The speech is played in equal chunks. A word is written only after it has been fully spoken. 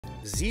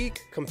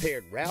Zeke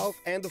compared Ralph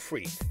and the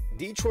Freak.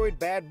 Detroit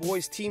Bad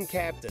Boys team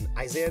captain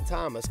Isiah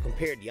Thomas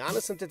compared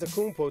Giannis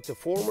Antetokounmpo to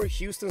former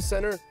Houston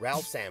center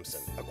Ralph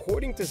Sampson.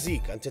 According to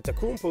Zeke,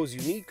 Antetokounmpo's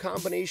unique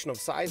combination of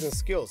size and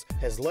skills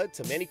has led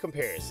to many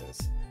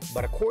comparisons.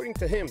 But according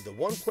to him, the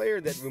one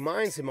player that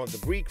reminds him of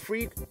the Greek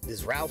Freak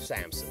is Ralph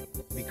Sampson.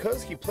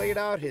 Because he played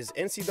out his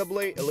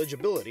NCAA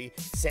eligibility,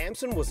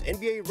 Sampson was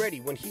NBA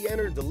ready when he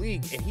entered the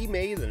league and he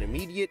made an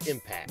immediate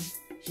impact.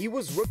 He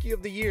was Rookie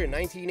of the Year in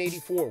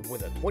 1984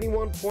 with a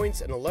 21 points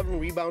and 11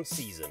 rebounds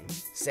season.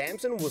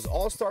 Sampson was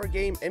All-Star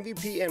Game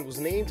MVP and was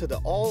named to the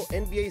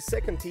All-NBA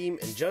second team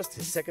in just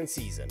his second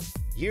season.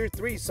 Year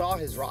 3 saw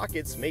his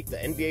Rockets make the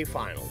NBA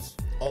Finals.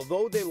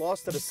 Although they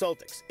lost to the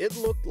Celtics, it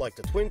looked like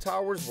the Twin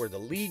Towers were the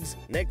league's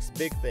next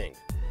big thing.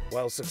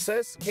 While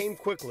success came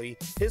quickly,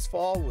 his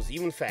fall was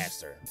even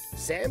faster.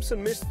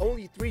 Sampson missed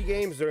only 3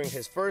 games during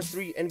his first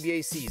 3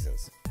 NBA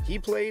seasons. He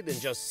played in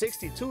just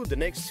 62 the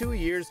next 2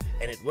 years,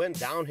 and it went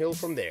downhill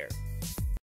from there.